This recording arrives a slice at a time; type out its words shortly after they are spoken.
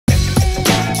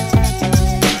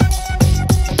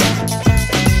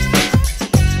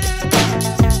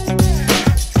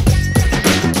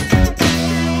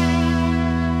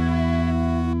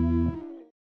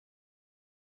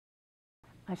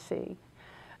I see.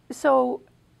 So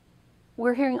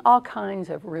we're hearing all kinds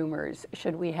of rumors.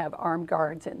 Should we have armed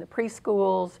guards in the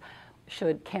preschools?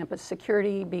 Should campus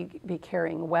security be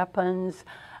carrying weapons?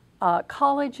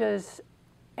 Colleges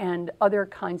and other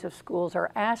kinds of schools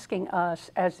are asking us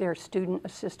as their student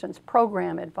assistance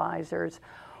program advisors,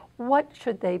 what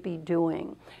should they be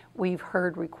doing? We've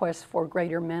heard requests for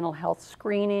greater mental health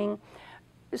screening.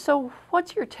 So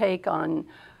what's your take on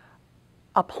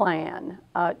a plan?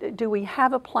 Do we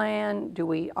have a plan? Do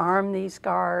we arm these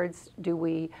guards? Do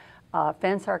we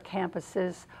fence our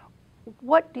campuses?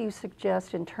 What do you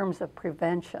suggest in terms of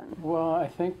prevention? Well, I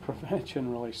think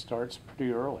prevention really starts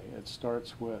pretty early. It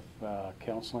starts with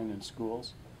counseling in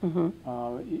schools.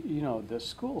 You know, the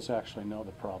schools actually know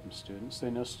the problem students.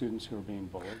 They know students who are being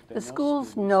bullied. The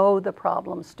schools know the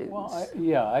problem students. Well,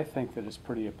 yeah, I think that it's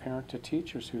pretty apparent to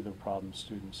teachers who the problem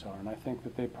students are, and I think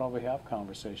that they probably have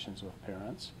conversations with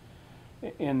parents.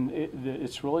 And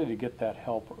it's really to get that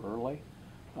help early,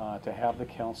 to have the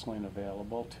counseling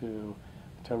available, to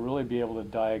really be able to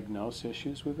diagnose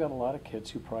issues. We've got a lot of kids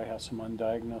who probably have some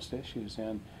undiagnosed issues,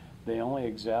 and they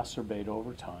only exacerbate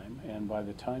over time. And by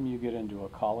the time you get into a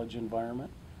college environment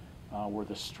where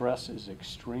the stress is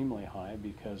extremely high,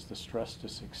 because the stress to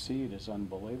succeed is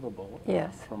unbelievable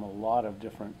from a lot of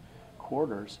different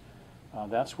quarters,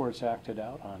 that's where it's acted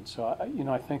out on. So, you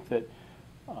know, I think that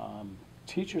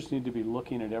teachers need to be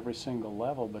looking at every single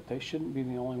level, but they shouldn't be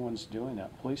the only ones doing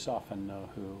that. Police often know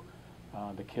who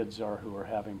the kids are who are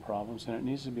having problems, and it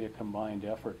needs to be a combined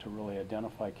effort to really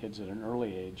identify kids at an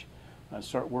early age and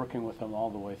start working with them all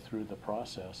the way through the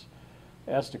process.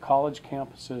 As to college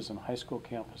campuses and high school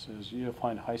campuses, you'll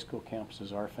find high school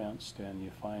campuses are fenced, and you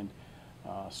find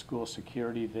school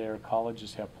security there.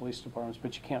 Colleges have police departments,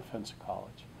 but you can't fence a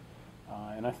college.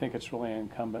 And I think it's really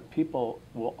incumbent. People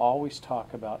will always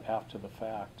talk about after the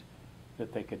fact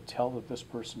that they could tell that this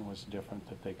person was different,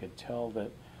 that they could tell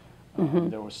that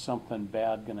there was something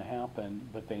bad going to happen,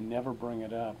 but they never bring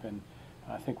it up. And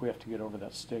I think we have to get over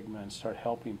that stigma and start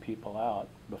helping people out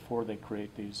before they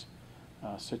create these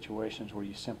situations where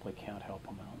you simply can't help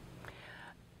them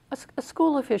out. A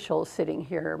school official sitting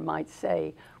here might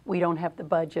say, we don't have the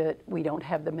budget, we don't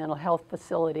have the mental health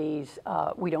facilities,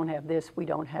 we don't have this, we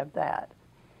don't have that.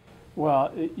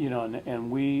 Well, you know, and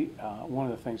we,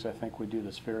 one of the things I think we do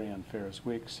that's very unfair is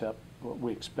we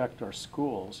expect our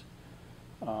schools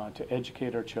to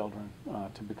educate our children,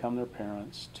 to become their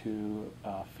parents, to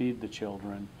feed the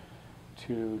children,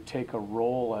 to take a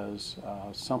role as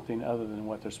something other than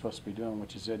what they're supposed to be doing,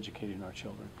 which is educating our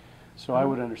children. So I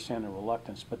would understand their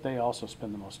reluctance, but they also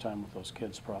spend the most time with those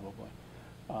kids probably.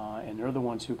 And they're the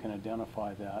ones who can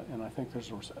identify that. And I think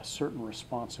there's a certain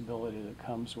responsibility that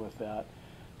comes with that,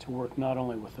 to work not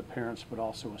only with the parents but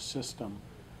also a system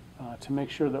to make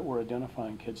sure that we're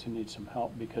identifying kids who need some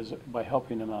help, because by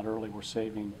helping them out early, we're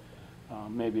saving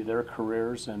maybe their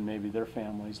careers and maybe their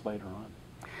families later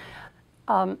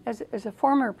on. As a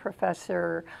former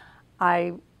professor,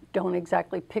 I don't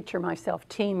exactly picture myself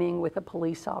teaming with a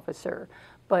police officer,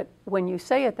 but when you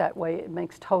say it that way, it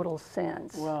makes total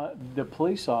sense. Well, the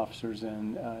police officers,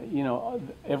 and you know,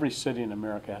 every city in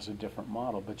America has a different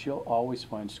model, but you'll always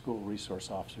find school resource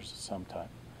officers of some type.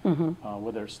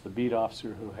 Whether it's the beat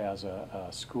officer who has a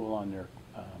school on their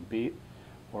beat,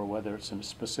 or whether it's a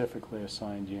specifically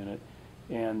assigned unit,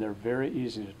 and they're very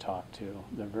easy to talk to.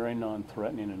 They're very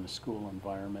non-threatening in a school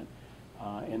environment,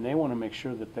 and they want to make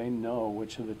sure that they know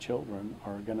which of the children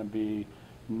are going to be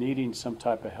needing some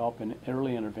type of help, and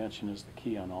early intervention is the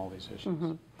key on all these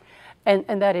issues.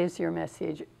 And that is your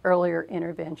message, earlier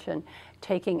intervention,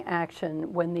 taking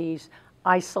action when these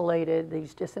isolated,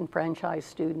 these disenfranchised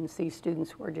students, these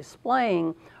students who are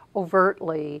displaying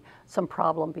overtly some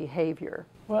problem behavior.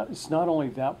 Well, it's not only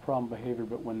that problem behavior,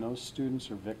 but when those students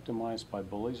are victimized by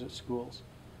bullies at schools,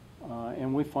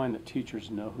 and we find that teachers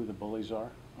know who the bullies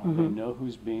are, they know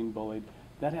who's being bullied,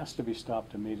 that has to be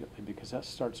stopped immediately, because that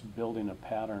starts building a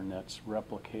pattern that's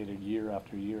replicated year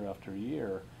after year after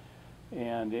year,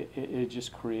 and it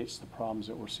just creates the problems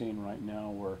that we're seeing right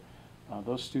now, where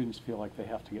those students feel like they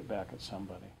have to get back at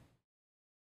somebody.